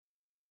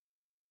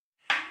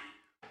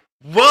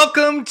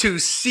Welcome to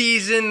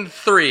season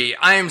 3.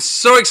 I am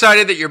so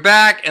excited that you're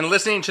back and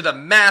listening to the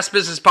Mass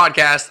Business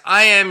Podcast.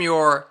 I am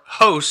your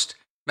host,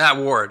 Matt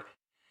Ward.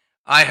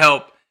 I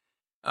help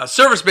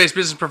service-based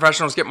business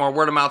professionals get more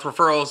word-of-mouth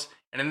referrals.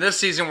 And in this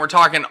season, we're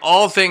talking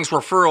all things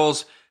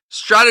referrals,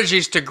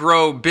 strategies to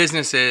grow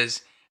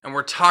businesses, and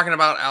we're talking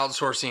about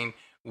outsourcing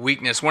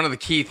weakness, one of the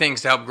key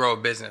things to help grow a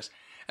business.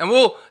 And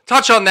we'll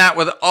touch on that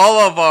with all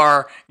of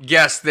our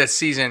guests this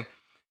season.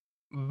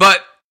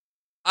 But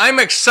I'm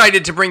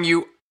excited to bring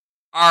you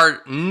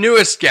our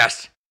newest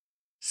guest,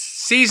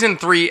 Season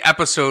 3,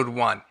 Episode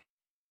 1.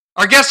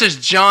 Our guest is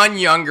John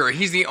Younger.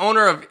 He's the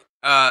owner of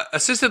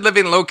Assisted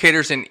Living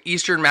Locators in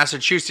Eastern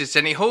Massachusetts,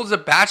 and he holds a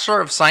Bachelor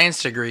of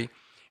Science degree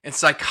in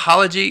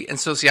Psychology and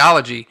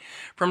Sociology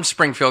from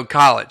Springfield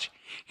College.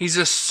 He's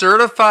a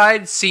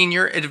certified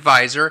senior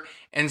advisor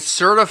and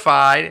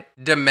certified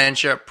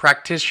dementia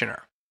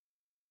practitioner.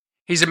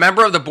 He's a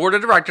member of the Board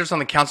of Directors on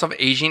the Council of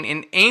Aging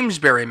in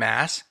Amesbury,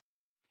 Mass.,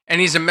 and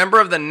he's a member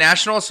of the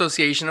National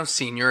Association of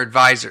Senior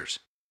Advisors.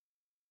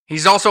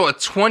 He's also a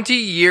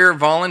 20-year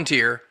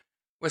volunteer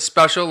with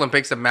Special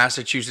Olympics of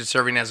Massachusetts,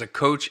 serving as a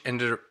coach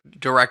and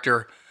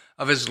director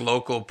of his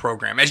local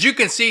program. As you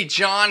can see,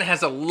 John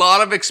has a lot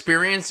of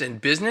experience in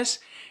business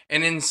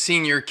and in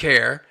senior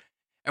care,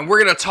 and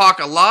we're going to talk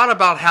a lot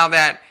about how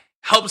that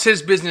helps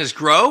his business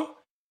grow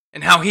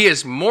and how he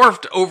has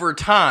morphed over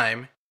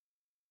time.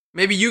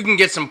 Maybe you can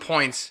get some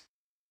points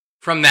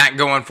from that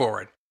going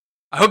forward.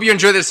 I hope you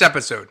enjoy this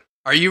episode.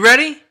 Are you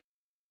ready?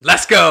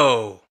 Let's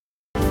go.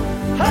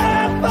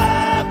 High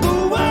five the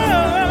world.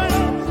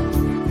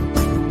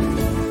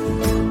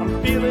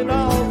 I'm feeling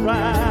all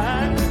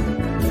right.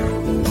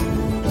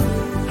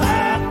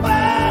 High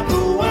five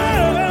the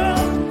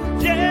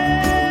world.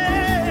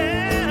 Yeah.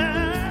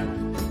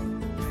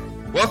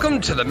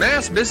 Welcome to the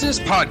Mass Business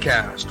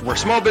Podcast, where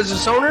small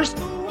business owners,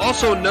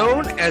 also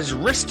known as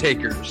risk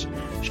takers,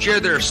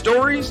 share their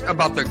stories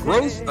about the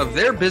growth of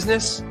their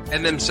business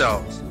and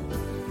themselves.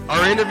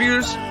 Our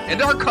interviews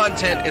and our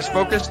content is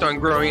focused on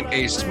growing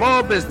a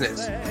small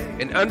business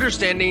and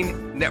understanding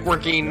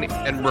networking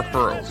and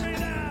referrals.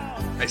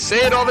 I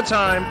say it all the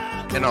time,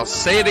 and I'll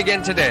say it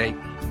again today.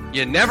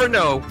 You never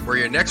know where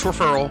your next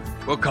referral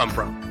will come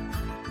from.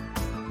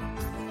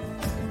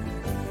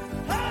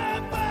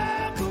 High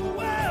five the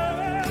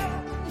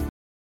world.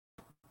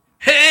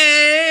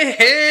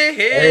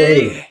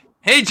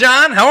 Hey,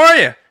 John, how are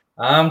you?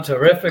 I'm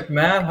terrific,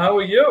 Matt. How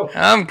are you?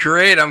 I'm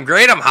great. I'm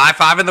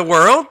high-fiving the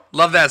world.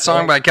 Love that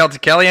song by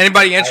Celtic Kelly.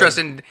 Anybody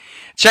interested in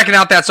checking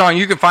out that song,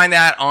 you can find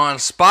that on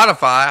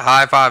Spotify,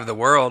 High Five the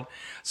World.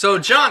 So,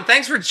 John,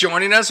 thanks for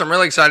joining us. I'm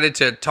really excited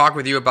to talk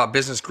with you about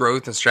business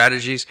growth and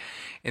strategies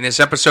in this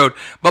episode.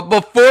 But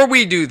before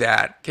we do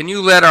that, can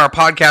you let our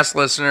podcast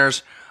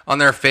listeners on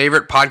their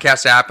favorite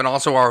podcast app and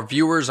also our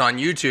viewers on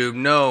YouTube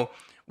know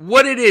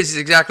what it is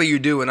exactly you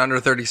do in under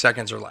 30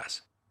 seconds or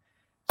less?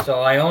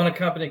 So I own a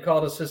company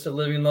called Assisted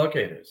Living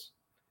Locators.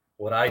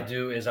 What I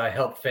do is I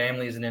help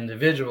families and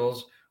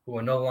individuals who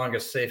are no longer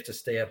safe to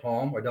stay at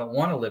home or don't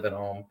want to live at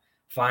home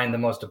find the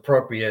most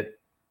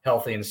appropriate,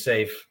 healthy, and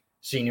safe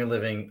senior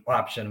living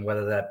option,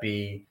 whether that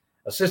be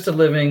assisted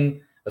living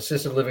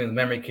with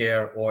memory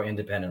care, or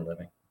independent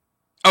living.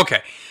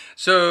 Okay,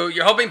 so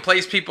you're helping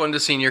place people into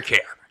senior care.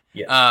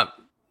 Yes.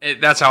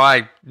 That's how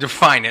I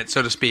define it,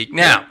 so to speak.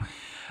 Now,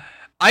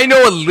 I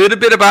know a little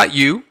bit about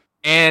you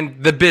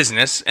and the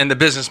business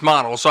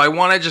model, so I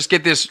want to just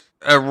get this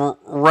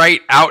right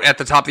out at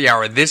the top of the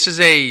hour. This is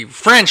a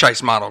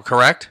franchise model,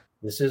 correct?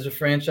 This is a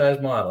franchise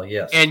model,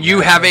 yes. And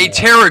you have a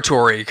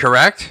territory,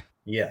 correct?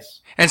 Yes.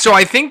 And so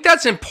I think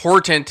that's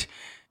important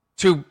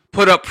to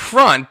put up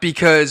front,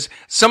 because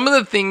some of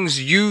the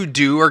things you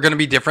do are going to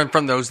be different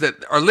from those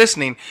that are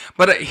listening.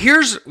 But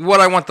here's what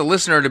I want the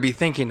listener to be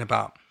thinking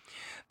about.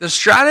 The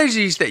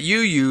strategies that you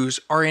use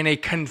are in a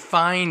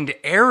confined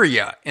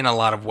area in a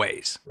lot of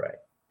ways. Right.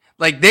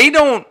 Like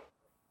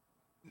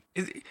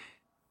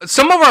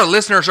some of our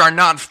listeners are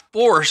not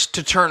forced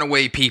to turn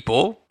away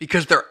people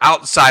because they're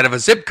outside of a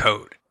zip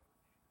code.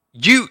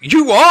 You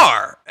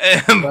are.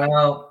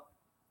 Well,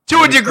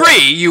 to a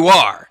degree, you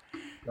are.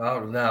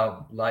 well,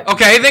 now, like,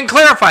 Okay, then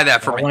clarify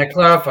that for I me. want to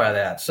clarify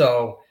that.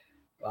 So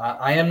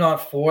I am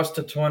not forced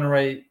to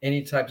tolerate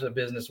any types of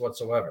business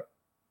whatsoever.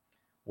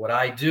 What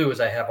I do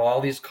is I have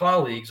all these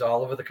colleagues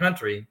all over the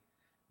country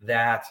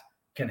that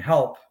can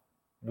help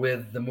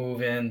with the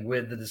move-in,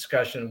 with the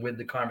discussion, with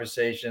the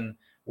conversation,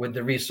 with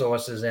the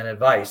resources and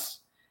advice.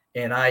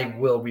 And I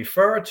will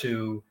refer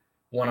to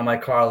one of my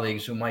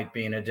colleagues who might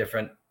be in a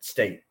different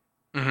state.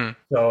 Mm-hmm.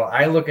 So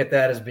I look at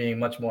that as being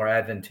much more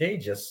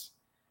advantageous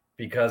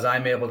because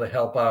I'm able to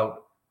help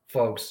out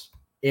folks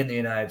in the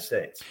United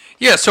States.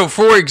 Yeah, so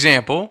for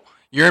example,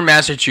 you're in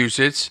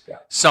Massachusetts. Yeah.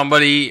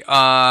 Somebody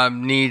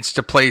needs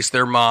to place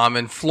their mom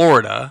in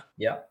Florida.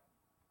 Yeah.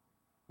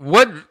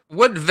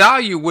 What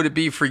value would it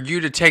be for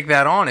you to take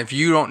that on if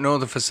you don't know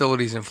the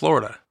facilities in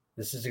Florida?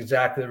 This is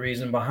exactly the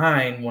reason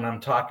behind when I'm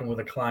talking with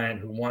a client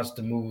who wants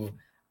to move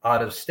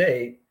out of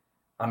state,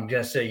 I'm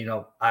going to say,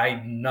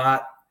 I'm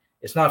not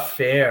it's not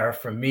fair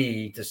for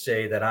me to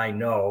say that I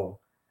know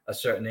a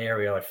certain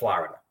area like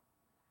Florida.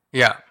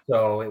 Yeah.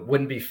 So it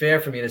wouldn't be fair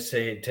for me to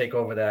say take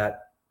over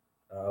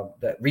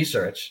that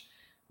research,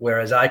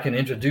 whereas I can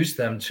introduce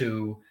them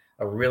to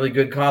a really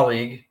good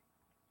colleague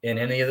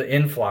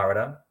in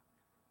Florida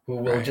who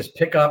will just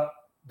pick up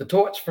the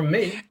torch from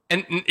me.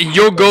 And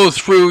you'll go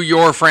through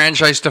your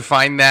franchise to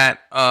find that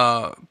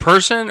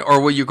person, or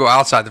will you go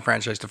outside the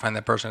franchise to find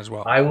that person as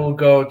well? I will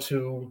go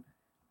to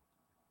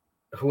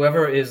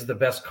whoever is the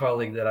best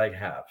colleague that I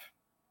have,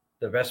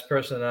 the best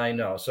person that I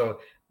know. So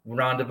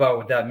roundabout,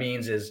 what that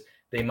means is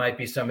they might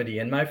be somebody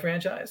in my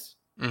franchise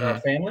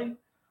family,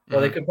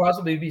 or they could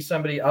possibly be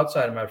somebody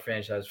outside of my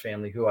franchise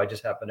family who I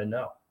just happen to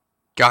know.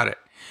 Got it.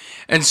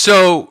 And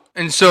so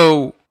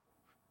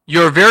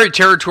you're very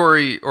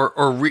territory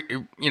or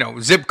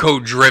zip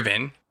code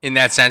driven in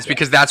that sense,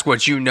 because that's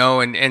what you know.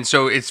 And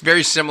so it's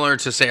very similar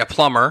to, say, a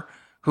plumber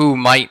who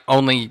might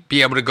only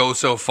be able to go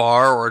so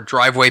far, or a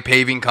driveway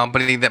paving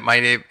company that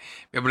might be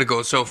able to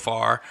go so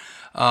far.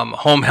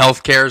 Home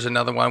health care is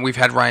another one. We've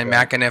had Ryan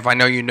McAniff. I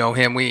know you know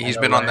him. He's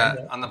been on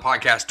the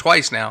podcast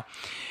twice now.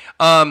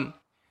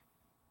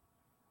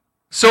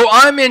 So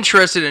I'm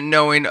interested in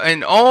knowing,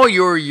 in all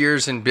your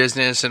years in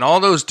business and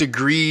all those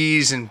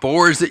degrees and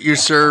boards that you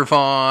serve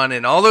on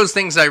and all those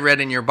things I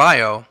read in your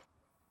bio,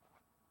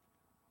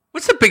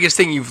 what's the biggest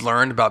thing you've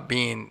learned about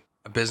being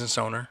a business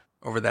owner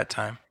over that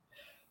time?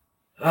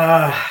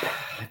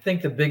 I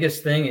think the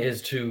biggest thing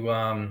is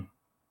to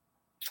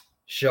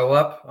show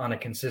up on a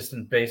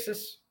consistent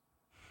basis,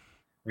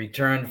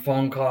 return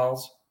phone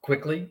calls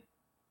quickly,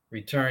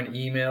 return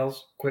emails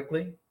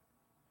quickly.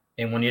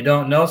 And when you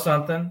don't know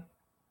something,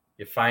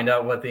 you find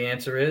out what the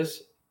answer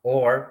is,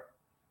 or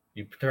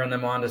you turn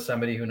them on to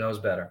somebody who knows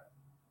better.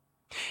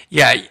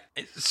 Yeah.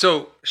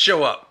 So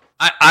show up.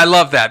 I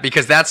love that,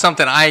 because that's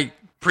something I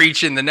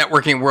preach in the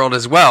networking world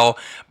as well.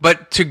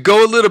 But to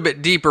go a little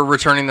bit deeper,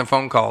 returning the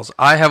phone calls,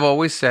 I have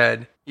always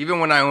said, even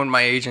when I owned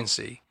my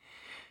agency,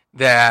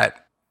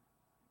 that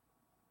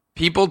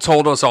people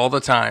told us all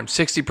the time,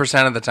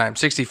 60% of the time,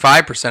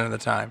 65% of the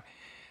time,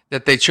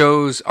 that they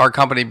chose our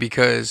company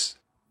because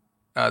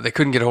they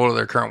couldn't get a hold of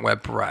their current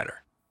web provider.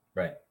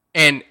 Right.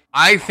 And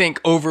I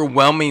think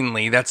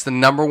overwhelmingly, that's the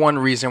number one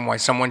reason why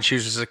someone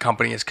chooses a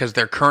company, is because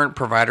their current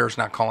provider is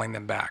not calling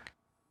them back.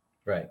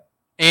 Right.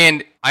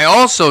 And I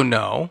also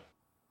know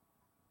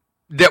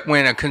that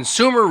when a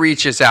consumer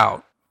reaches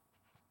out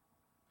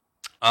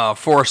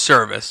for a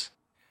service,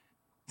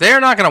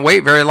 they're not going to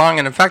wait very long.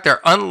 And in fact,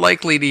 they're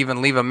unlikely to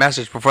even leave a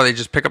message before they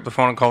just pick up the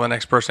phone and call the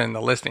next person in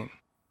the listing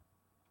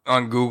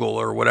on Google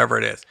or whatever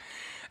it is.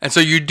 And so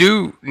you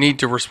do need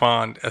to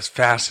respond as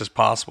fast as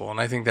possible.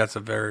 And I think that's a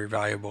very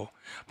valuable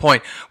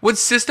point. What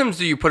systems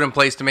do you put in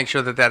place to make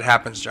sure that that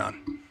happens,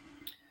 John?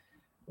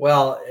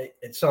 Well,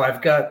 so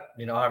I've got,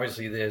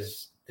 obviously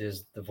there's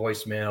the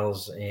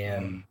voicemails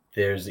and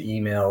there's the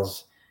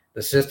emails.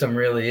 The system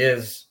really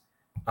is,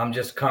 I'm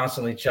just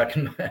constantly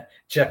checking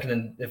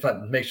and if I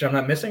make sure I'm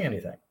not missing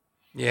anything.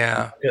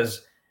 Yeah.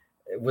 Because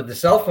with the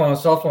cell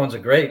phones are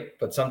great,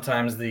 but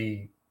sometimes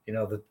the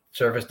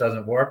service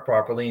doesn't work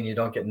properly and you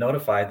don't get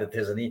notified that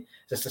there's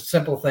just a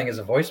simple thing as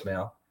a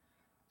voicemail.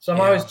 So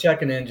I'm always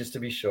checking in just to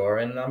be sure,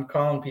 and I'm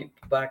calling people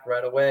back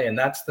right away. And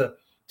that's to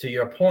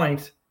your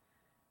point,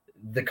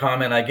 the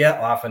comment I get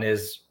often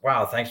is,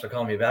 wow, thanks for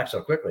calling me back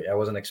so quickly. I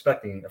wasn't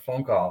expecting a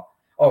phone call.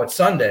 Oh, it's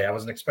Sunday. I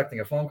wasn't expecting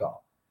a phone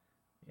call.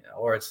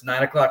 Or it's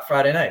 9:00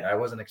 Friday night. I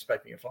wasn't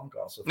expecting a phone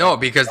call. So no,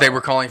 because they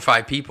were calling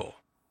 5 people.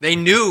 They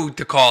knew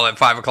to call at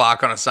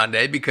 5:00 on a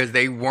Sunday because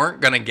they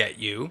weren't going to get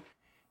you.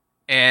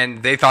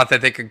 And they thought that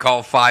they could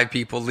call 5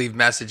 people, leave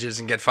messages,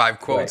 and get 5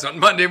 quotes on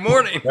Monday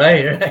morning.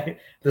 Right.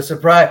 The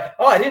surprise.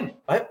 Oh,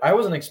 I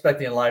wasn't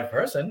expecting a live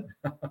person.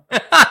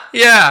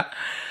 Yeah.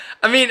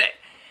 I mean,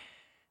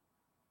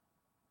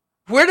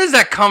 where does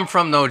that come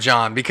from, though,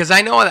 John? Because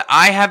I know that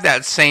I have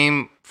that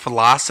same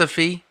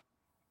philosophy.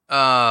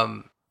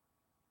 Where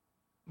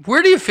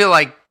do you feel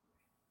like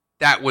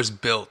that was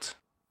built?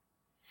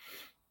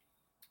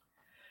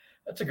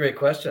 That's a great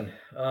question.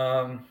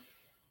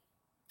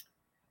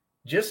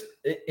 Just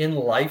in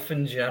life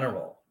in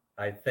general,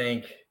 I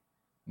think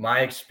my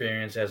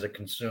experience as a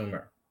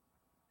consumer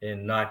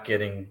in not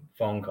getting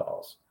phone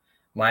calls,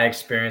 my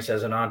experience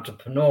as an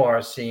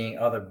entrepreneur seeing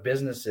other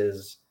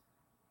businesses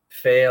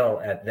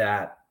fail at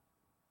that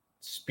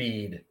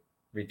speed,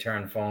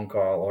 return phone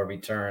call or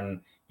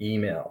return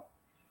email.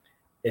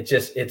 It's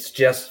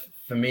just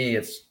for me,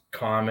 it's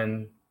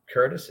common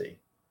courtesy.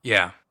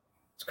 Yeah.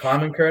 It's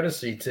common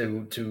courtesy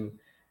to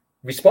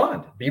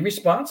respond, be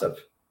responsive.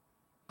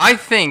 I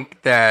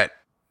think that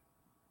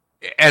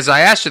as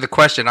I asked you the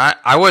question,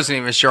 I wasn't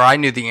even sure I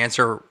knew the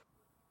answer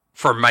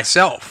for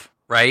myself,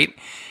 right?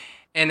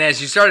 And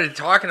as you started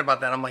talking about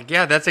that, I'm like,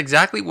 yeah, that's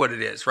exactly what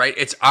it is, right?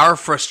 It's our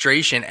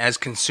frustration as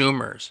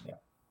consumers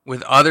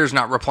with others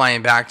not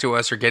replying back to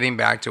us or getting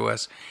back to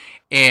us,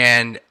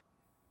 and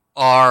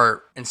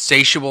our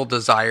insatiable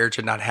desire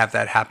to not have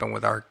that happen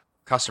with our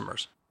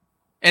customers.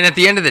 And at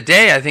the end of the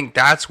day, I think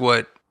that's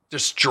what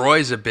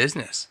destroys a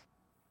business.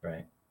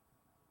 Right.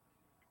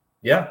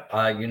 Yeah.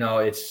 I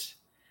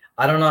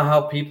don't know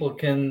how people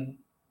can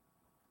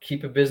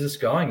keep a business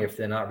going if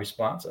they're not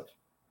responsive.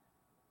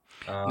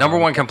 Number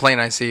one complaint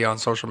I see on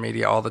social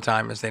media all the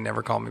time is they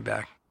never call me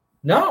back.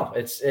 No,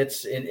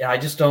 I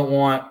just don't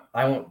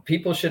want,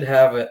 people should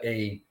have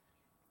a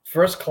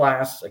first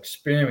class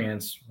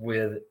experience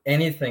with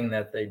anything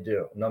that they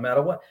do, no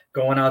matter what,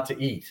 going out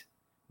to eat,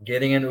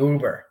 getting an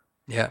Uber,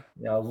 Yeah.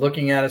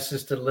 looking at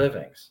assisted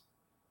livings,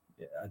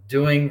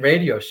 doing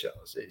radio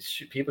shows.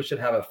 People should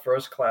have a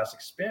first class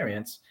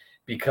experience,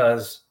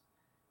 because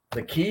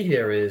the key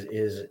here is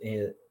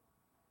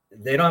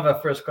they don't have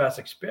a first class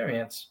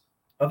experience.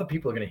 Other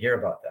people are going to hear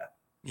about that.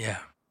 Yeah.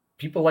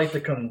 People like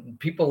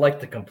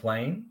to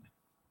complain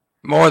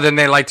More than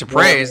they like to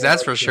praise,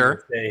 that's for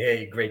sure. Say,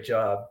 hey, great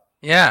job.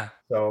 Yeah.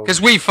 So Because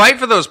we fight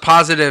for those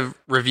positive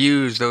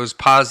reviews, those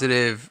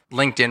positive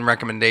LinkedIn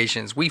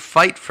recommendations. We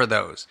fight for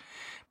those.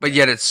 But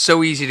yet it's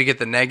so easy to get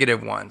the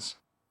negative ones.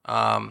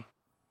 And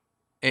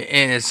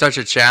it's such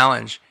a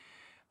challenge.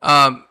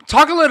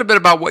 Talk a little bit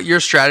about what your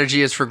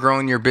strategy is for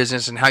growing your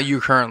business and how you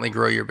currently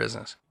grow your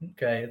business.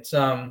 okay,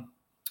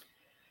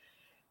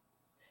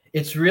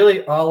 it's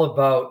really all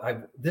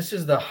about, this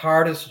is the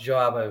hardest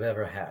job I've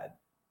ever had,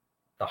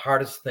 the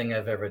hardest thing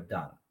I've ever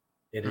done.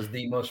 It is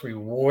the most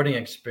rewarding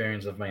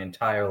experience of my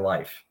entire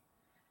life.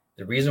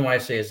 The reason why I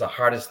say it's the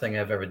hardest thing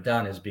I've ever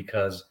done is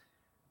because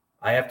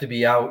I have to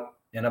be out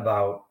and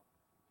about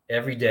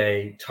every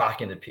day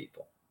talking to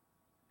people,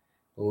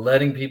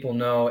 letting people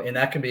know, and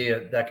that can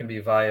be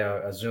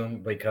via a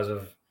Zoom because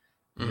of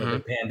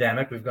the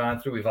pandemic we've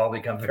gone through. We've all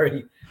become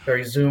very,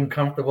 very Zoom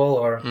comfortable,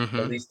 or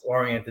at least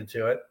oriented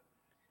to it.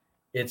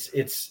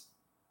 It's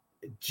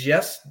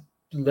just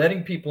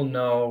letting people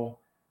know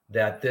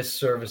that this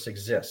service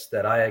exists,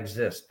 that I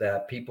exist,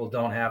 that people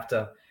don't have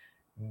to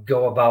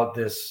go about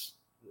this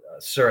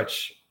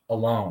search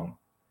alone,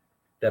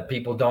 that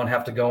people don't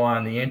have to go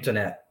on the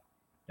internet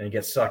and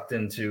get sucked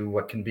into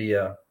what can be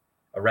a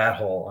rat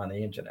hole on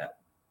the internet.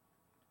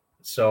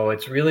 So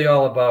it's really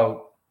all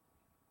about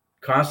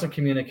constant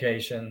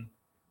communication,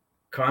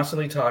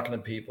 constantly talking to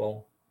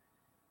people,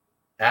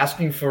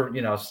 asking for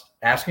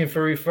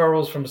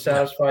referrals from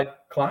satisfied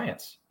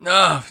clients.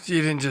 No,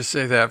 you didn't just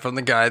say that from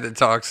the guy that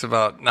talks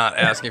about not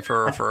asking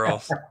for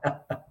referrals.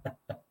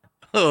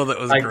 Oh, that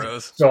was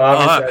gross. So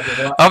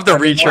obviously, I'll have to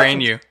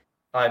retrain you.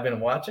 I've been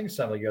watching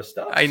some of your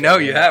stuff. I know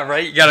you have,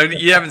 right?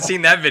 You haven't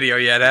seen that video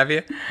yet, have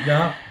you?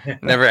 No.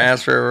 Never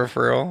asked for a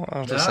referral.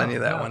 I'll just send you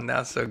that one.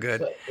 That's so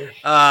good.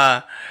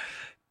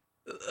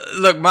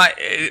 Look,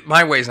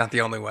 my way is not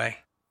the only way.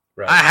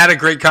 Right. I had a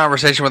great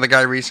conversation with a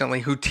guy recently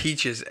who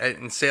teaches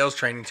in sales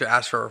training to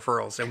ask for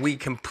referrals, and we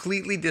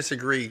completely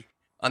disagree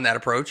on that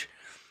approach.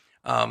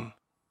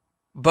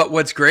 But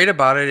what's great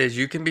about it is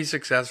you can be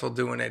successful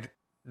doing it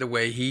the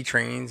way he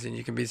trains, and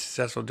you can be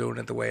successful doing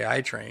it the way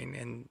I train,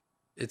 and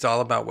it's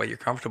all about what you're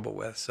comfortable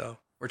with. So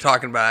we're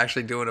talking about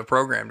actually doing a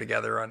program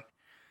together on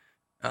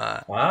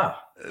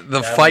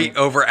the fight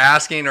over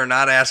asking or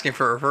not asking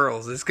for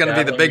referrals. It's going to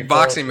be the big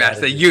boxing match,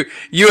 the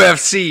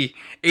UFC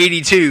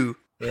 82.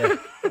 Yeah.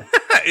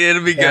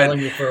 It'll be good.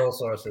 Referral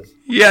sources.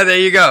 Yeah, there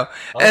you go.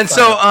 And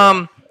so,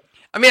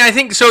 I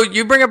think so.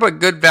 You bring up a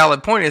good,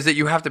 valid point: is that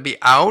you have to be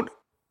out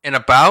and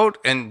about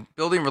and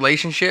building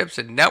relationships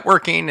and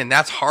networking, and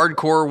that's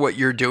hardcore what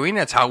you're doing.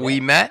 That's how we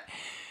met.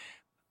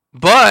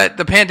 But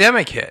the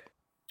pandemic hit.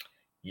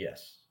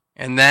 Yes.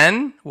 And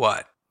then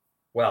what?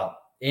 Well,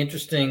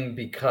 interesting,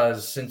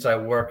 because since I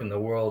work in the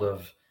world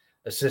of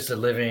assisted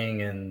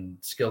living and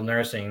skilled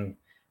nursing,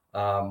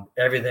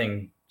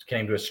 everything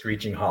came to a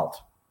screeching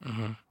halt.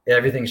 Mm-hmm.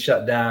 Everything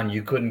shut down. I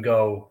couldn't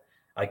go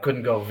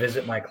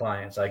visit my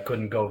clients. I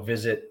couldn't go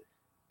visit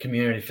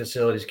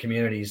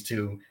communities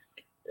to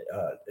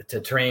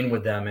train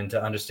with them and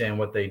to understand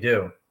what they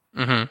do.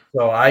 Mm-hmm.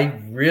 So I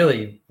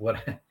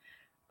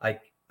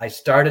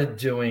started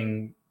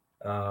doing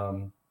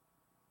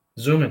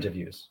Zoom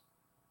interviews.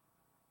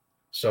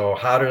 So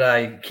how did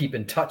I keep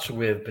in touch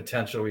with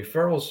potential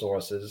referral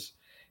sources?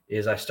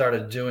 Is I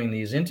started doing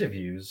these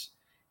interviews,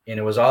 and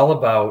it was all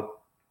about,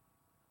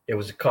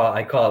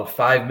 I call it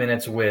 5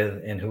 minutes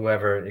with, and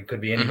whoever, it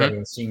could be anybody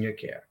in senior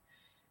care.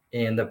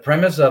 And the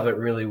premise of it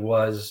really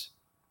was,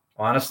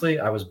 honestly,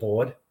 I was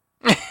bored.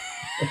 Because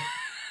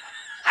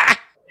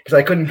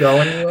I couldn't go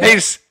anywhere.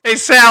 Hey,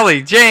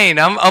 Sally, Jane,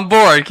 I'm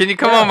bored. Can you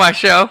come on my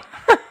show?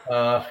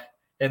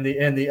 And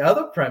the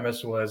other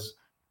premise was,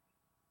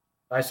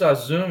 I saw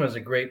Zoom as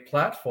a great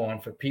platform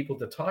for people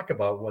to talk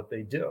about what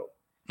they do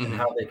and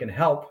how they can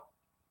help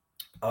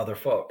other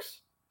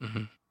folks.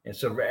 Mm-hmm. And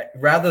so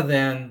rather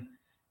than,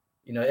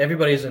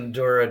 everybody's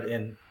endured,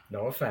 and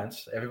no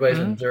offense, everybody's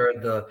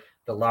endured the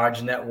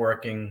large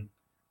networking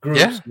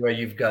groups where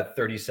you've got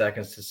 30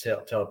 seconds to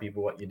tell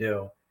people what you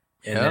do,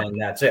 and then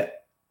that's it.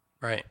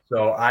 Right.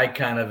 So I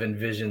kind of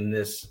envision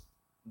this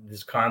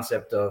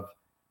concept of,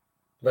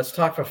 let's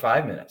talk for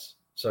 5 minutes.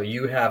 So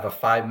you have a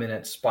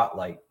 5-minute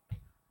spotlight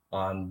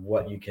on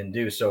what you can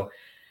do. So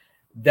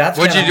that's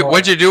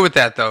what'd you do with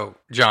that though,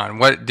 John?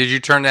 What did you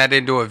turn that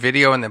into a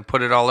video and then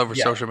put it all over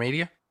social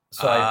media?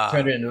 So I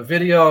turned it into a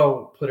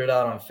video, put it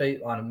out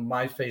on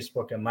my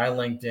Facebook and my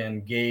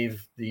LinkedIn,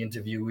 gave the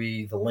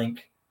interviewee the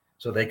link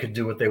so they could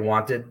do what they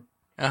wanted.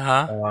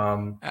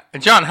 John,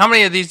 how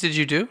many of these did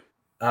you do?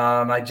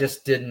 I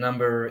just did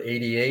number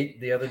 88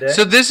 the other day.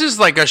 So this is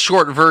like a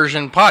short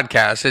version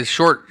podcast. It's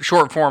short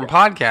form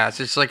podcast.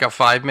 It's like a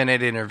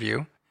 5-minute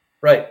interview.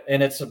 Right.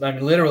 And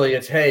literally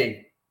it's,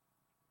 hey,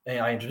 and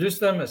I introduced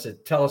them. I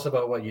said, tell us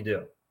about what you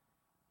do.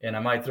 And I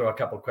might throw a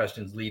couple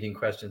questions, leading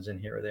questions in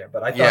here or there.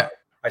 But I thought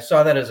I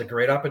saw that as a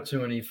great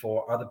opportunity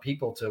for other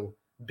people to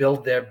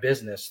build their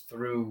business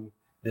through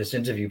this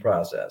interview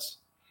process.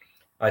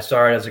 I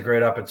saw it as a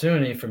great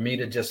opportunity for me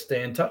to just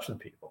stay in touch with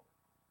people.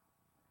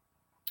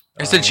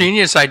 It's a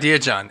genius idea,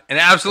 John. An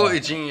absolutely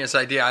genius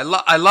idea.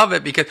 I love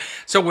it because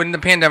so when the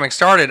pandemic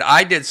started,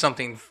 I did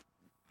something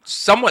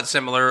somewhat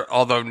similar,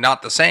 although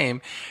not the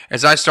same,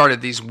 as I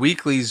started these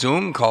weekly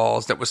Zoom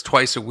calls that was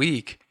twice a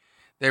week.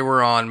 They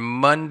were on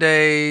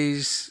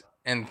Mondays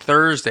and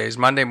Thursdays,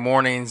 Monday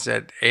mornings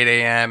at 8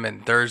 a.m.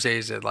 and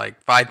Thursdays at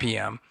like 5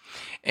 p.m.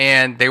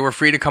 And they were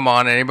free to come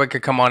on. Anybody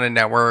could come on and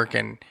network.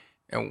 And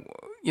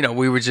you know,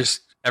 we would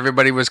just,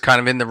 everybody was kind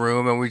of in the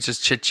room and we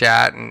just chit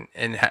chat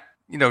and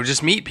you know,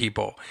 just meet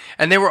people.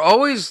 And they were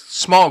always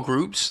small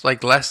groups,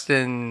 like less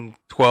than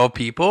 12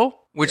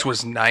 people, which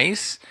was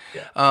nice.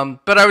 Yeah.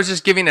 But I was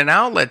just giving an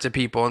outlet to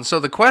people. And so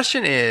the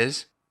question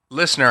is,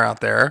 listener out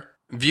there,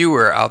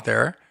 viewer out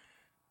there,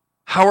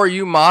 how are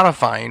you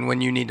modifying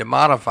when you need to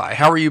modify?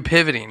 How are you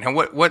pivoting? And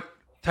what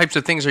types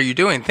of things are you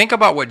doing? Think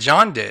about what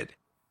John did.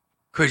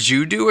 Could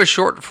you do a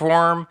short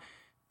form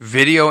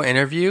video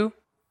interview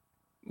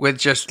with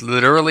just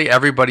literally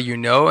everybody you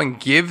know and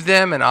give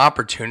them an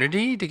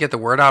opportunity to get the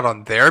word out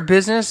on their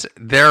business,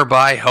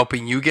 thereby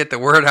helping you get the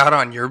word out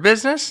on your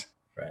business?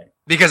 Right.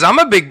 Because I'm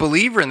a big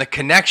believer in the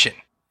connection,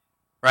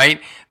 right?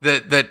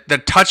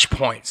 The touch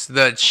points,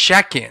 the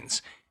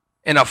check-ins.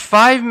 And a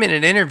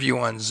 5-minute interview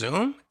on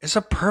Zoom is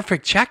a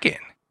perfect check-in.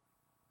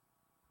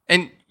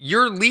 And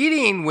you're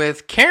leading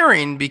with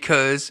caring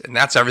because, and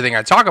that's everything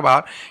I talk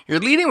about, you're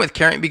leading with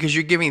caring because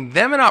you're giving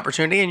them an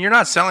opportunity and you're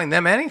not selling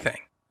them anything.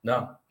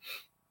 No,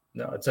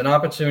 it's an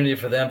opportunity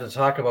for them to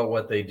talk about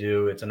what they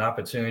do. It's an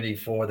opportunity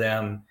for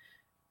them.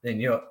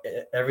 And, you know,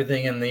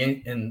 everything in the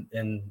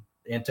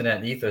internet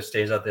and ether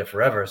stays out there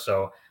forever.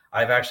 So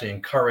I've actually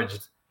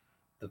encouraged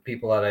the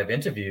people that I've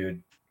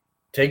interviewed,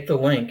 take the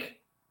link,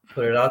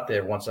 put it out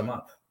there once a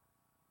month.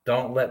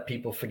 Don't let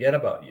people forget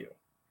about you.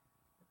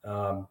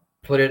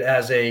 Put it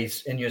as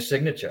in your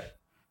signature.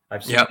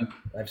 I've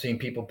seen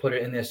people put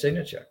it in their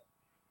signature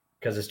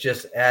because it's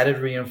just added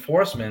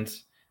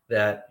reinforcement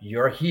that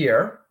you're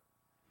here.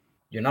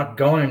 You're not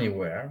going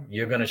anywhere.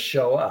 You're going to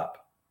show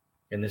up,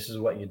 and this is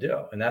what you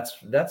do, and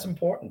that's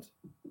important.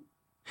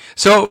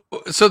 So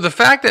the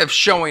fact of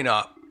showing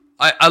up,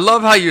 I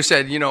love how you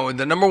said, you know,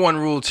 the number one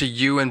rule to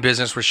you in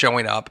business was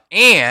showing up,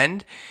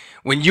 and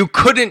when you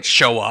couldn't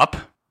show up,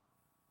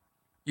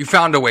 you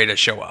found a way to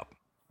show up.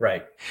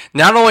 Right.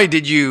 Not only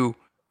did you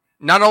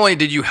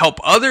help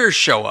others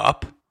show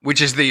up, which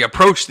is the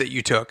approach that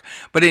you took,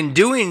 but in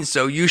doing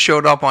so, you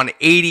showed up on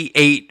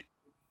 88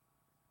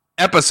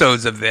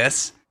 episodes of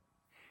this.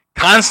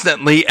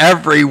 Constantly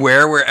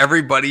everywhere where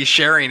everybody's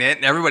sharing it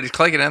and everybody's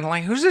clicking it. And I'm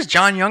like, who's this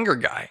John Younger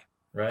guy?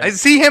 Right. I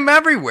see him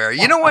everywhere.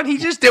 You know what? He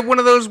just did one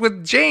of those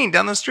with Jane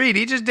down the street.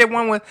 He just did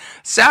one with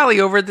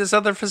Sally over at this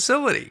other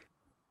facility.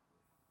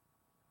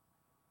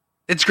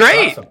 It's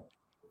great. Awesome.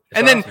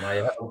 Then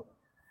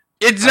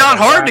it's not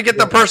hard to get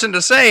the person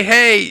to say,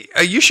 hey,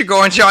 you should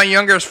go on John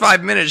Younger's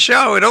 5-minute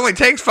show. It only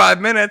takes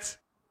 5 minutes.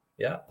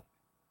 Yeah.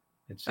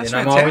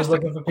 I'm always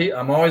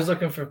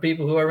looking for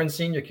people who are in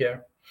senior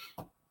care.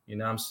 You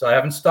know, I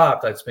haven't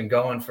stopped. It's been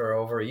going for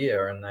over a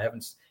year, and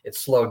it's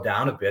slowed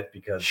down a bit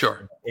because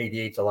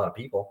 88's a lot of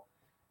people.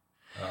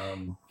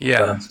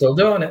 But I'm still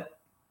doing it.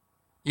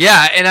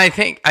 Yeah, and I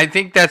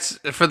think that's,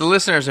 for the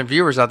listeners and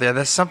viewers out there,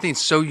 that's something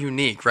so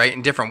unique, right,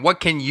 and different.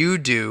 What can you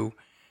do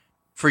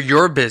for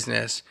your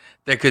business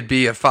that could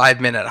be a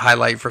 5-minute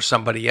highlight for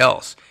somebody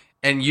else?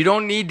 And you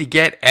don't need to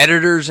get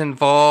editors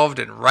involved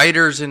and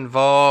writers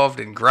involved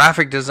and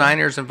graphic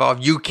designers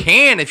involved. You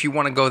can if you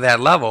want to go that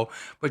level,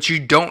 but you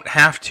don't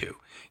have to.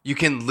 You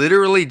can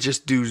literally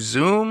just do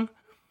Zoom.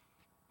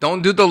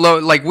 Don't do the low.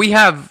 Like we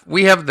have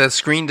the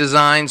screen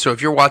design. So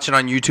if you're watching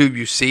on YouTube,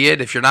 you see it.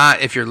 If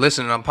you're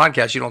listening on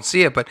podcast, you don't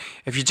see it. But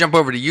if you jump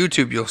over to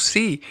YouTube, you'll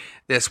see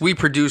this. We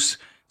produce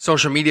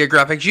social media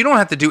graphics. You don't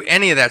have to do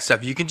any of that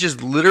stuff. You can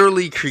just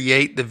literally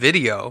create the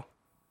video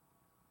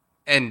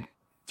and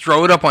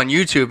throw it up on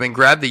YouTube and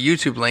grab the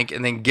YouTube link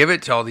and then give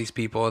it to all these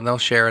people and they'll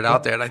share it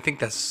out there. And I think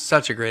that's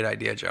such a great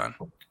idea, John.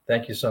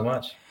 Thank you so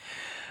much.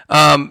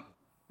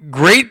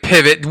 Great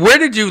pivot. Where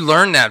did you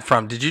learn that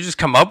from? Did you just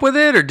come up with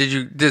it or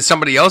did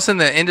somebody else in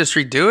the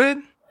industry do it?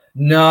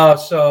 No.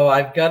 So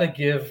I've got to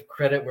give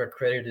credit where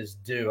credit is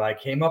due. I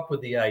came up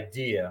with the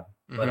idea,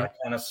 but I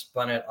kind of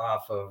spun it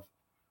off of,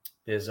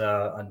 there's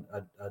a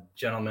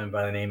gentleman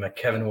by the name of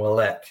Kevin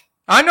Willett.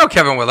 I know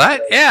Kevin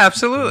Willett. Yeah,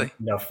 absolutely.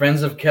 You know,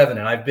 friends of Kevin,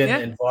 and I've been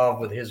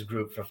involved with his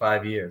group for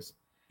 5 years.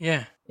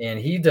 Yeah. And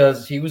he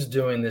was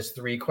doing this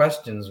 3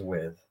 questions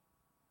with,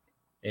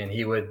 and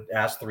he would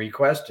ask 3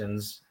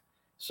 questions.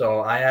 So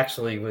I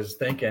actually was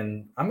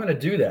thinking, I'm going to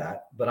do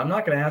that, but I'm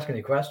not going to ask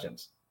any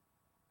questions.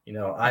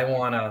 I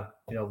want to,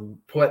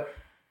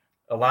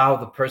 allow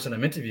the person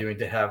I'm interviewing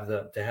to have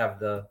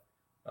the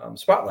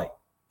spotlight.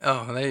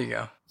 Oh, there you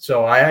go.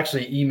 So I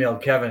actually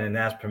emailed Kevin and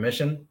asked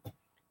permission,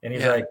 and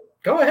he's Yeah. like,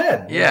 "Go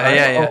ahead."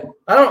 Yeah,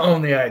 I don't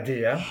own the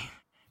idea.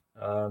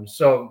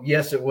 So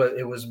yes, it was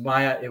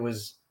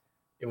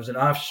an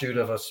offshoot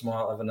of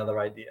another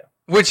idea.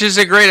 Which is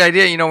a great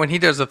idea. When he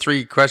does the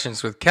 3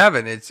 questions with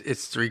Kevin,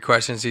 it's 3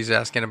 questions he's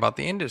asking about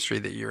the industry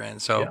that you're in.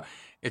 So Yeah.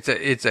 it's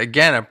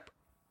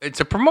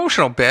a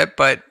promotional bit,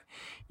 but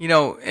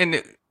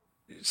and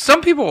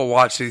some people will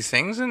watch these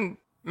things and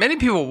many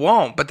people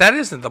won't, but that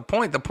isn't the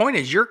point. The point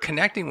is you're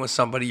connecting with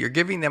somebody, you're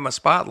giving them a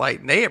spotlight,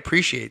 and they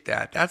appreciate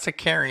that. That's a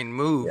caring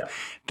move. Yeah.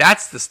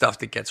 That's the stuff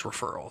that gets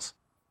referrals,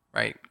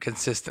 right?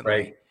 Consistently.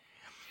 Right.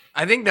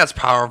 I think that's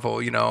powerful,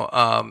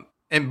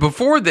 and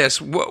before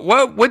this,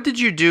 what did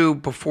you do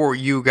before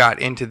you got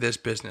into this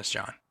business,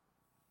 John?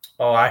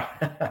 Oh, I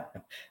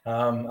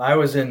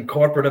was in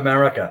corporate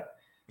America.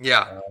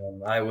 Yeah.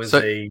 I was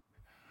a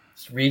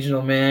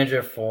regional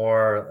manager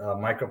for a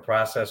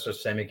microprocessor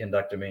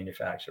semiconductor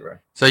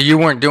manufacturer. So you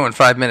weren't doing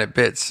 5-minute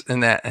bits in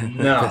that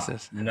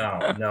business? No.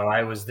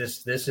 I was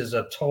this is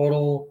a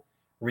total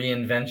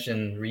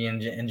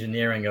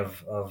re-engineering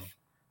of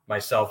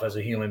myself as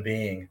a human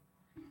being.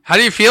 How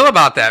do you feel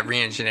about that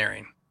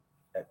re-engineering?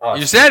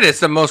 You said it's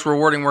the most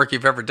rewarding work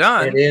you've ever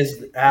done. It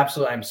is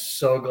absolutely. I'm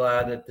so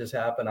glad that this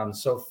happened. I'm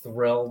so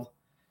thrilled.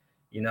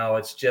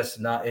 It's just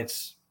not.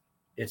 It's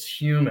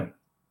human.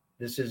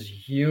 This is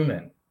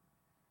human.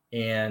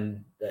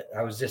 And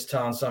I was just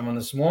telling someone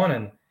this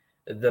morning,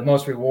 the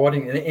most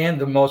rewarding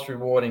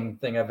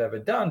thing I've ever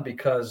done,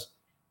 because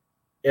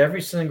every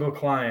single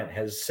client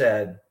has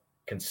said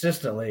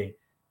consistently,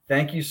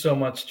 "Thank you so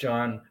much,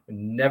 John. We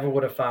never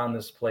would have found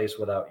this place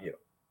without you."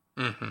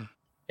 Mm-hmm.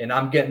 And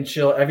I'm getting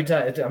chill every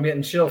time. I'm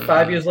getting chill.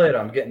 5 years later,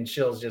 I'm getting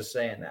chills just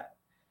saying that.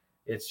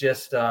 It's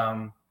just,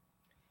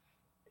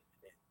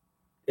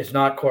 it's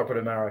not corporate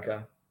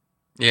America.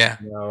 Yeah.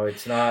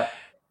 It's not.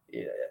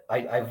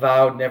 I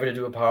vowed never to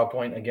do a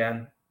PowerPoint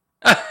again.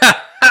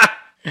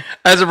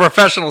 As a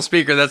professional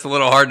speaker, that's a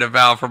little hard to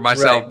vow for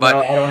myself. Right. But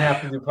no, I don't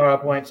have to do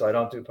PowerPoint, so I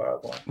don't do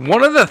PowerPoint.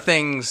 One of the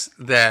things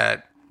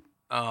that,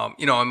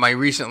 in my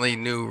recently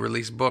new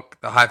released book,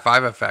 The High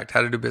Five Effect,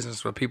 How to Do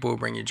Business with People Who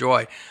Bring You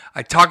Joy,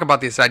 I talk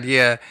about this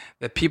idea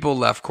that people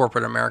left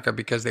corporate America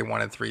because they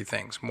wanted 3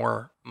 things: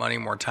 more money,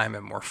 more time,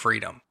 and more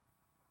freedom.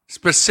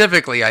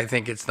 Specifically, I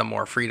think it's the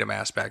more freedom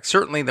aspect,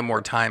 certainly the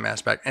more time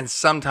aspect, and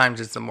sometimes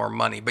it's the more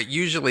money. But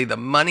usually the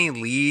money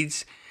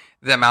leads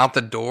them out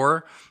the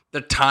door.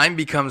 The time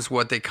becomes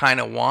what they kind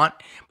of want,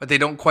 but they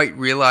don't quite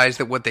realize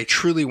that what they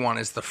truly want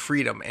is the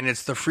freedom, and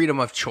it's the freedom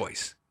of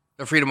choice.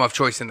 The freedom of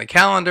choice in the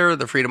calendar,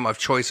 the freedom of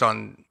choice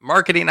on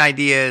marketing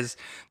ideas,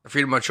 the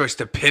freedom of choice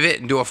to pivot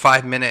and do a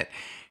 5-minute,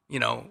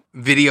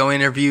 video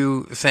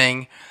interview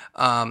thing.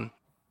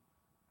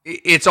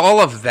 It's all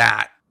of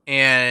that.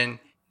 And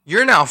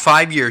you're now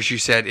 5 years, you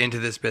said, into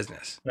this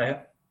business. Yeah.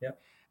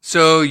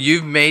 So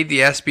you've made the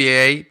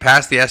SBA,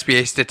 passed the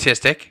SBA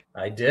statistic.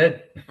 I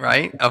did.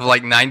 Right? Of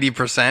like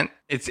 90%.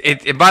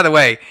 And by the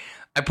way,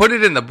 I put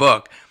it in the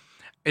book.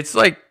 It's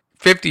like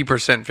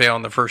 50% fail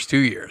in the first 2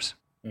 years.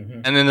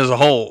 Mm-hmm. And then there's a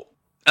whole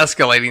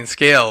escalating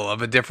scale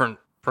of a different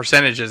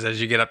percentages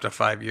as you get up to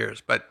 5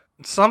 years. But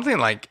something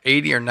like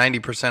 80 or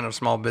 90% of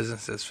small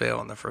businesses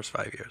fail in the first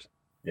 5 years.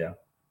 Yeah.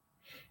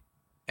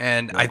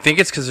 And I think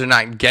it's because they're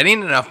not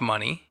getting enough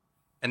money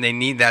and they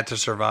need that to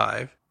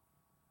survive.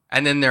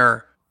 And then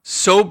they're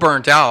so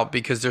burnt out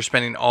because they're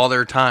spending all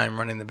their time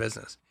running the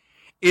business.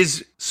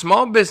 Is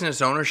small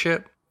business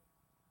ownership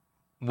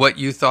what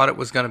you thought it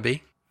was going to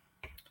be?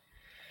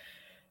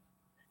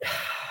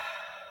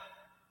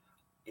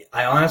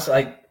 I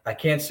honestly, I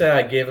can't say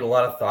I gave it a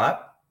lot of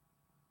thought.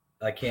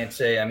 I can't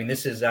say,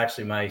 this is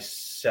actually my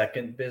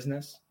second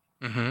business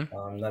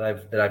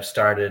that I've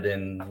started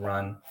and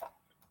run.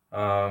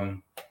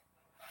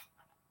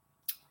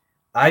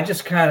 I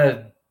just kind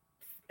of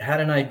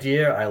had an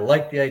idea. I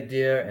liked the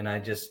idea and I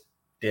just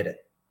did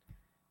it.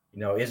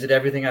 Is it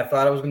everything I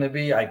thought it was going to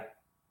be?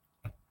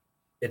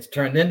 It's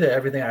turned into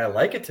everything I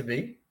like it to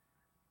be.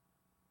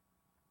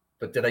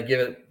 But did I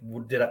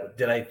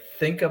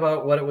think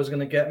about what it was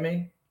going to get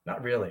me?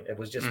 Not really. It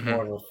was just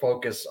more of a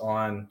focus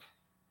on.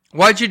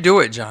 Why'd you do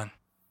it, John?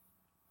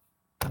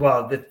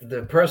 Well,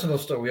 the personal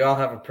story, we all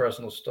have a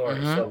personal story.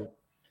 So,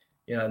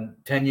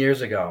 10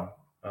 years ago,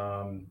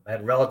 I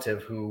had a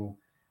relative who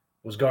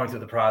was going through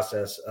the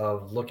process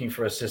of looking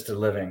for assisted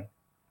living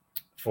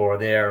for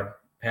their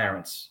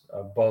parents.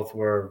 Both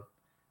were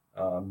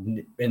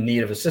in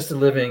need of assisted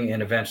living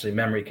and eventually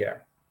memory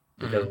care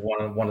because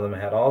one of them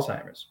had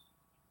Alzheimer's.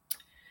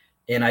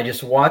 And I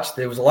just watched,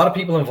 there was a lot of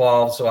people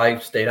involved, so I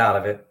stayed out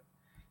of it.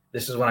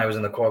 This is when I was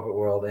in the corporate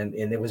world.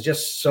 And there was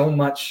just so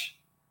much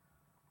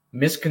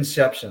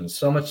misconceptions,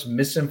 so much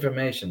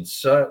misinformation,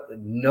 so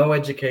no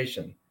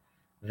education.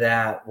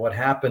 that what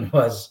happened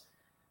was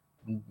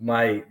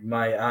my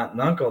aunt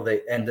and uncle,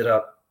 they ended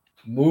up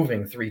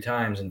moving 3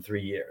 times in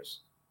 3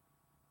 years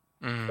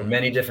for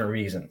many different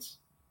reasons.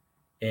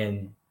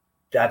 And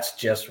that's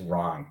just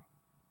wrong.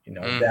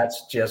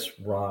 That's just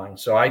wrong.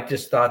 So I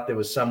just thought there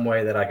was some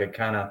way that I could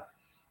kind of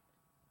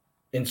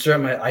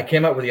I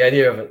came up with the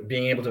idea of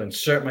being able to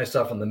insert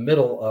myself in the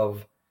middle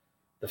of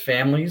the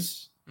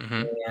families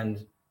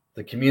and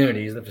the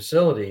communities, the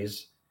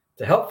facilities,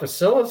 to help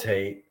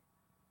facilitate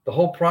the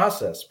whole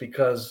process,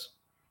 because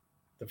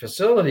the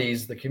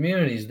facilities, the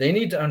communities, they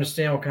need to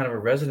understand what kind of a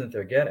resident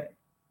they're getting.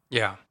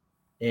 Yeah.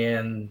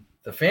 And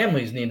the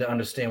families need to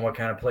understand what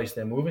kind of place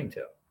they're moving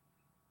to.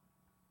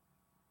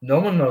 No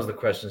one knows the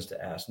questions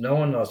to ask. No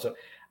one knows. So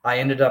I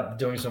ended up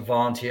doing some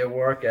volunteer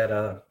work at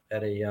a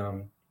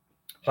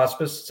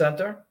hospice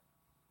center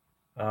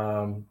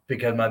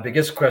because my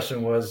biggest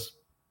question was,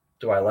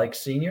 do I like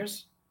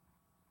seniors?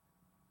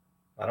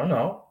 I don't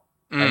know.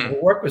 I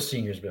never worked with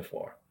seniors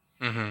before.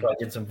 So I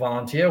did some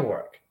volunteer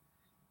work.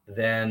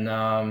 Then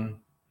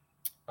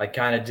I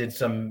kind of did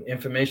some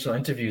informational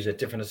interviews at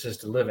different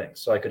assisted living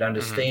so I could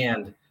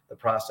understand the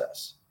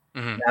process.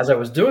 And as I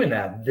was doing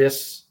that,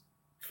 this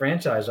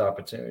franchise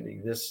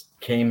opportunity, this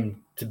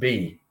came to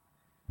be,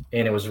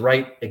 and it was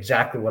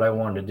exactly what I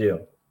wanted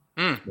to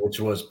do, which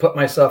was put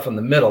myself in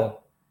the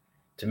middle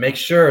to make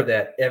sure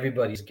that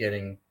everybody's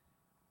getting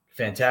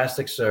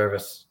fantastic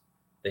service.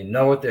 They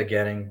know what they're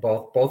getting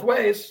both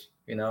ways,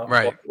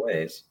 both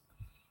ways.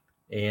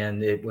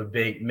 And it would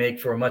make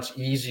for a much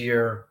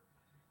easier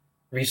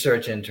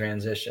research and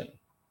transition.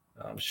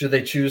 Should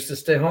they choose to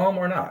stay home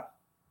or not?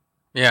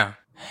 Yeah.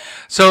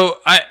 So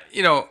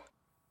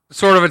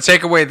sort of a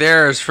takeaway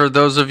there is for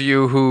those of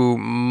you who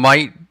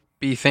might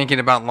be thinking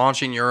about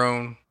launching your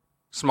own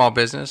small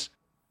business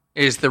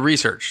is the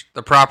research,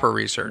 the proper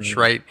research,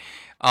 right?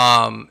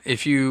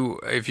 If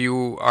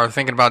you are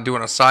thinking about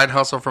doing a side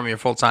hustle from your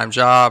full-time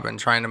job and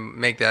trying to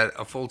make that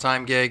a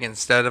full-time gig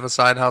instead of a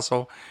side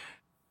hustle,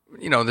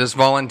 this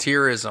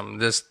volunteerism,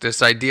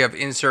 this idea of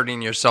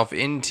inserting yourself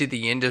into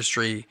the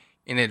industry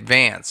in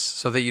advance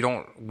so that you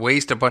don't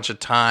waste a bunch of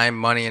time,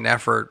 money, and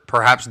effort,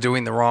 perhaps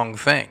doing the wrong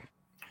thing.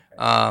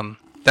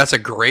 That's a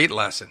great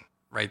lesson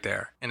right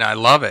there. And I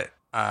love it.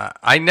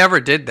 I never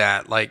did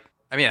that.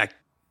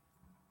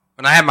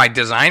 When I had my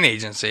design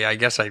agency, I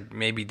guess I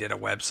maybe did a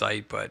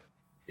website, but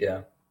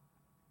yeah,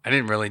 I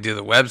didn't really do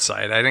the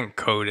website. I didn't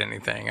code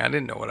anything. I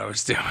didn't know what I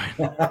was doing.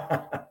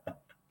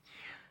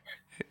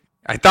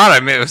 I thought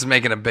I was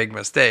making a big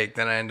mistake.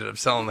 Then I ended up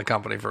selling the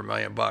company for $1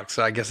 million.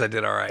 So I guess I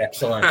did all right.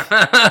 Excellent.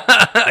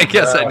 I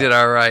guess I did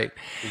all right.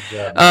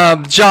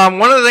 John,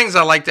 one of the things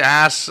I like to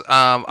ask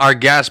our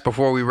guests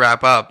before we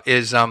wrap up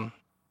is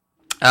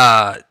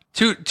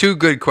two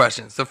good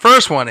questions. The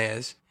first one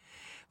is,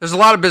 there's a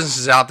lot of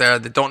businesses out there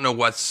that don't know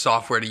what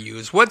software to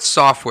use. What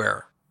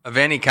software of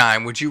any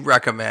kind would you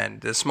recommend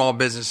that small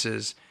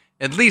businesses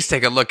at least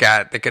take a look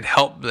at that could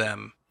help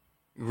them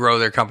grow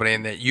their company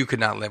and that you could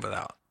not live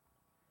without?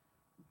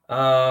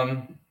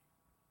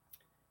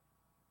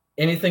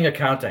 Anything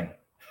accounting.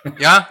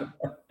 Yeah.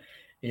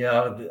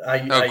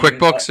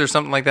 QuickBooks or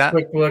something like that.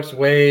 QuickBooks,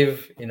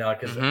 Wave.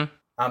 Because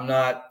I'm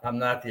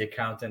not the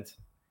accountant.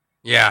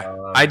 Yeah,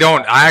 I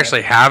don't. I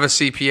actually have a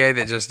CPA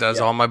that just does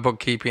all my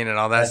bookkeeping and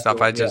all that stuff.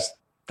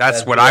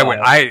 That's what I would.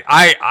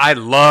 I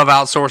love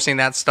outsourcing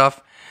that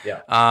stuff.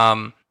 Yeah.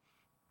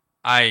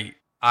 I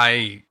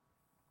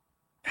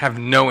have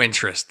no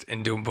interest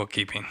in doing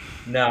bookkeeping.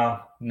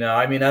 No.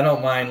 I mean, I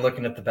don't mind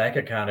looking at the bank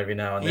account every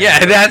now and then.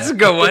 Yeah, that's a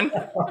good one.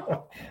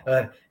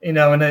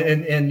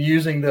 And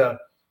using the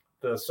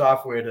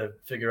software to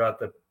figure out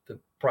the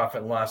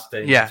profit and loss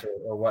statements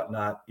or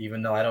whatnot,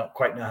 even though I don't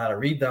quite know how to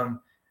read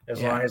them. As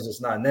long as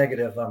it's not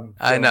negative,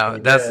 I know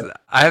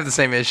I have the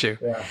same issue.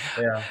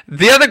 Yeah.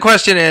 The other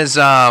question is,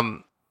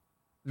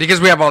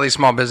 because we have all these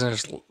small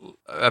business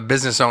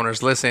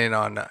owners listening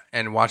on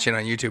and watching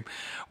on YouTube,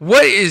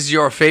 what is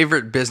your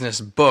favorite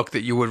business book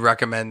that you would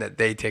recommend that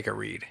they take a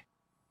read?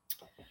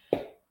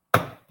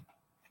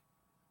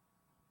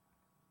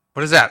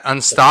 What is that?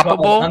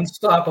 Unstoppable?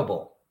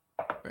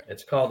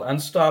 It's called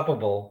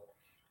Unstoppable.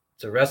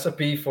 It's a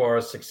recipe for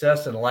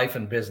success in life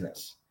and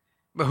business.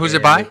 But who's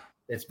it by?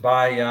 It's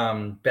by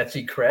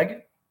Betsy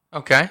Craig.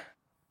 Okay.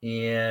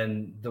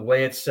 And the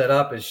way it's set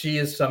up is she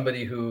is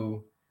somebody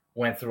who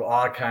went through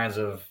all kinds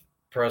of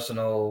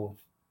personal,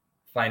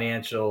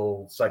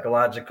 financial,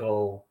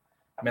 psychological,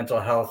 mental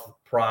health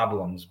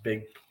problems,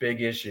 big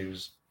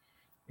issues.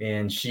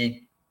 And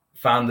she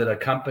founded a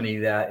company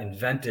that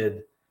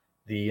invented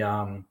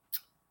the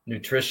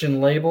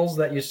nutrition labels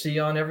that you see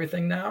on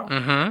everything now.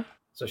 Mm-hmm.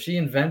 So she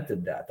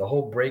invented that, the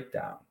whole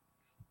breakdown.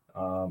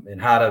 And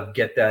how to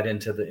get that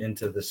into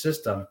the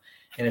system.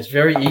 And it's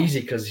very easy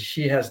because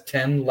she has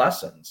 10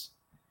 lessons,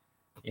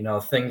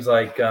 things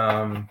like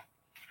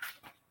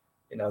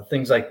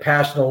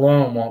passion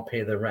alone won't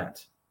pay the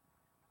rent,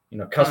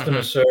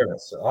 customer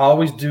service,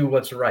 always do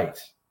what's right,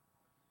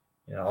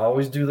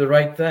 always do the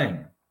right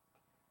thing.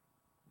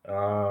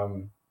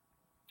 Don't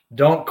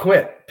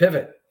quit,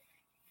 pivot.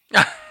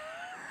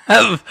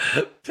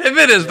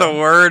 Pivot is the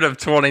word of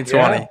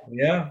 2020.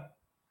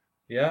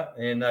 Yeah.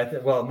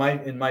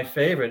 And my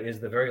favorite is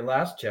the very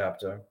last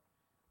chapter,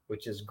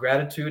 which is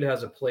gratitude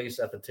has a place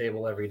at the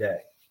table every day.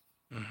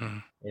 Mm-hmm.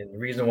 And the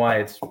reason why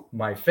it's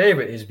my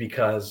favorite is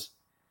because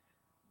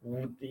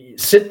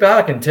sit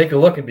back and take a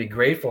look and be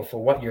grateful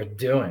for what you're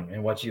doing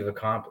and what you've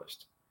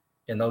accomplished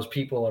and those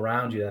people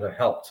around you that have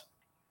helped.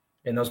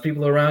 And those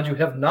people around you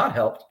have not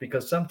helped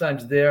because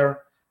sometimes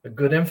they're a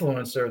good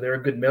influencer, they're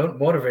a good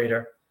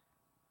motivator.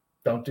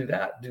 Don't do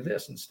that. Do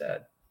this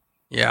instead.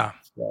 Yeah.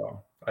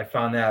 So I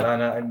found that,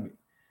 and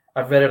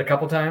I've read it a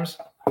couple times.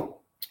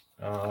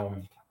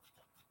 I'm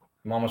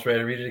almost ready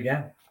to read it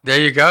again. There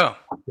you go.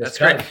 That's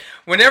great.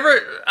 Whenever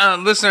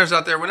listeners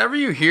out there, whenever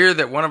you hear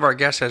that one of our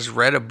guests has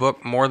read a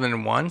book more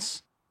than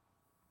once,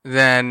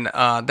 then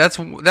that's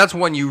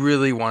one you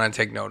really want to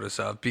take notice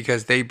of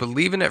because they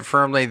believe in it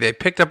firmly. They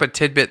picked up a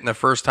tidbit in the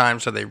first time,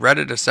 so they read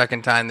it a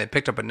second time. They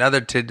picked up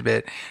another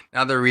tidbit.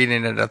 Now they're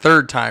reading it a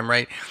third time,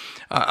 right?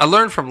 I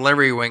learned from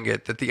Larry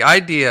Winget that the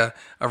idea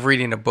of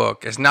reading a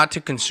book is not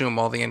to consume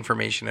all the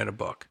information in a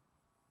book.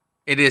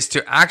 It is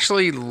to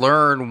actually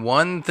learn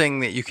one thing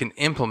that you can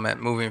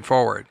implement moving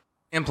forward.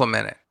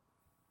 Implement it.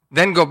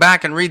 Then go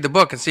back and read the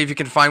book and see if you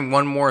can find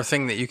one more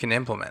thing that you can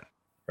implement.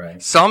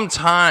 Right.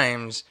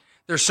 Sometimes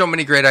there's so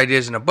many great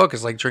ideas in a book.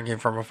 It's like drinking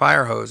from a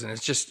fire hose, and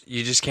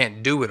you just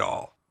can't do it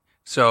all.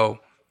 So,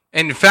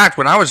 and in fact,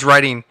 when I was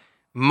writing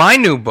my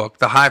new book,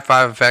 The High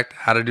Five Effect,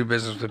 How to Do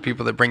Business with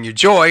People That Bring You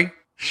Joy,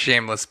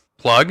 shameless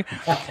plug,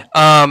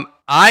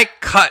 I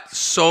cut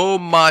so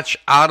much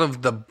out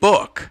of the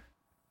book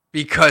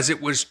because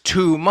it was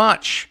too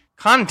much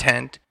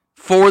content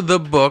for the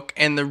book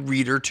and the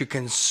reader to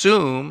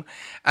consume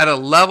at a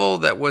level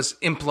that was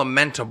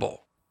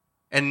implementable.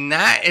 And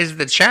that is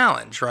the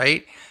challenge,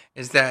 right?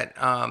 Is that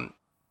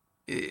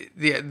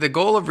the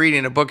goal of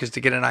reading a book is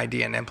to get an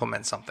idea and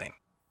implement something.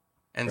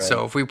 And right.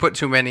 So if we put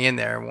too many in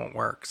there, it won't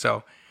work.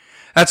 So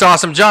that's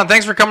awesome. John,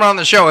 thanks for coming on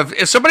the show.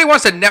 If somebody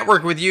wants to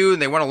network with you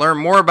and they want to learn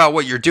more about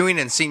what you're doing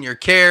in senior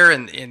care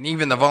and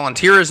even the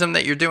volunteerism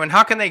that you're doing,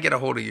 how can they get a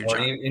hold of you,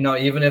 John?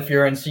 Even if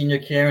you're in senior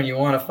care and you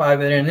want a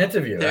 5-minute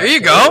interview. There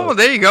you go.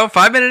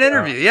 5-minute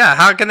interview. Yeah.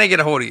 How can they get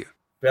a hold of you?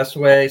 Best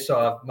way.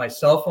 So my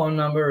cell phone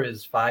number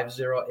is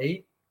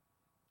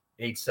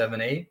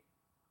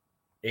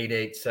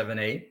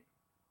 508-878-8878.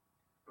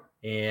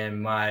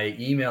 And my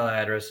email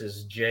address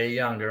is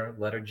jyounger,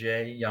 letter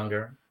J,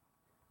 Younger,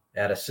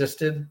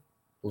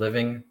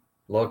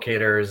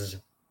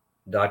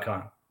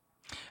 @assistedlivinglocators.com.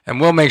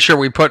 And we'll make sure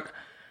we put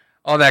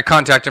all that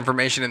contact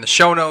information in the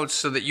show notes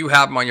so that you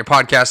have them on your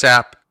podcast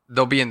app.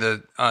 They'll be in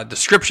the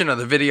description of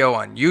the video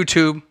on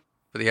YouTube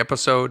for the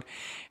episode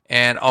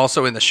and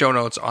also in the show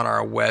notes on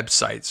our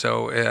website.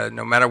 So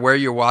no matter where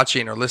you're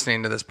watching or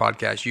listening to this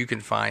podcast, you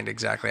can find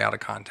exactly how to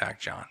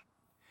contact John.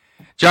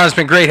 John, it's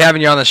been great having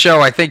you on the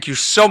show. I thank you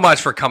so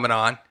much for coming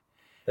on.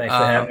 Thanks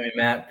for having me,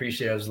 Matt.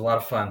 Appreciate it. It was a lot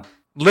of fun.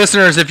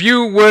 Listeners, if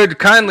you would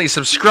kindly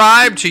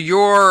subscribe to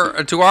our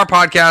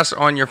podcast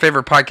on your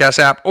favorite podcast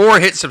app or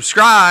hit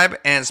subscribe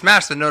and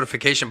smash the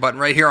notification button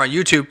right here on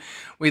YouTube,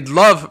 we'd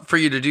love for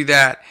you to do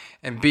that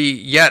and be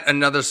yet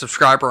another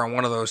subscriber on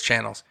one of those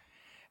channels.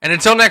 And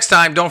until next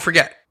time, don't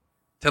forget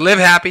to live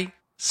happy,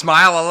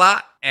 smile a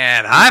lot,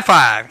 and high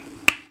five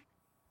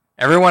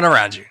everyone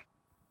around you.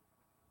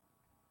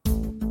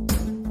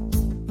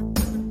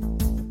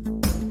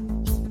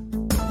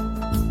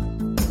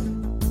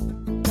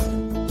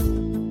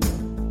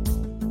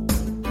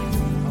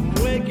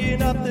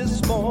 Waking up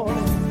this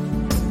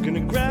morning, gonna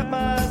grab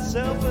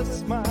myself a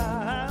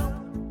smile.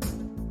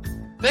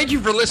 Thank you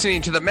for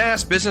listening to the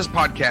Mass Business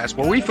Podcast,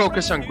 where we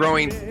focus on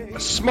growing a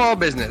small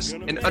business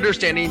and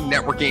understanding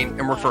networking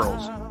and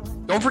referrals.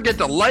 Don't forget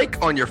to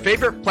like on your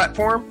favorite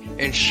platform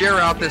and share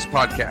out this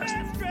podcast.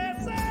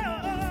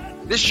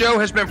 This show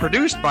has been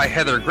produced by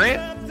Heather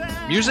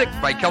Grant, music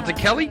by Celtic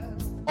Kelly,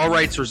 all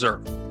rights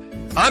reserved.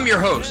 I'm your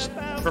host,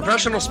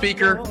 professional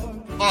speaker,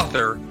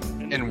 author,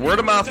 and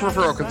word-of-mouth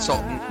referral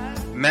consultant,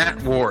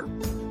 Matt Ward.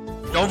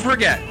 Don't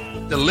forget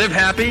to live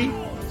happy,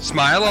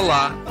 smile a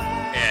lot,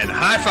 and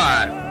high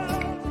five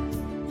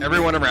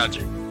everyone around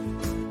you.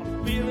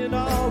 Feeling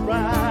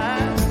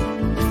alright.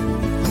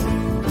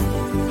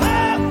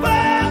 High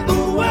five the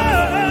world.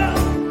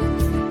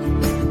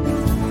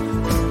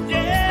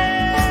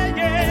 Yeah,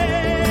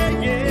 yeah,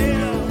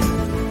 yeah.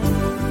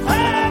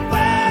 High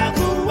five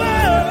the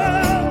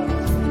world.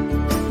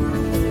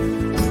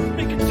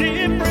 Make a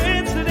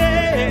difference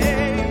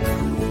today.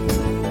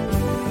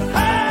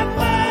 High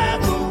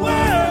five the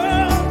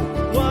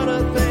world. What a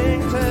thing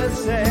to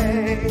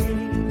say.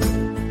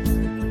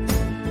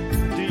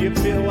 Do you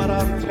feel what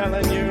I'm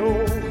telling you?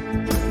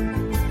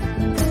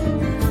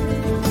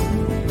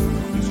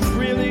 There's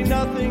really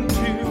nothing to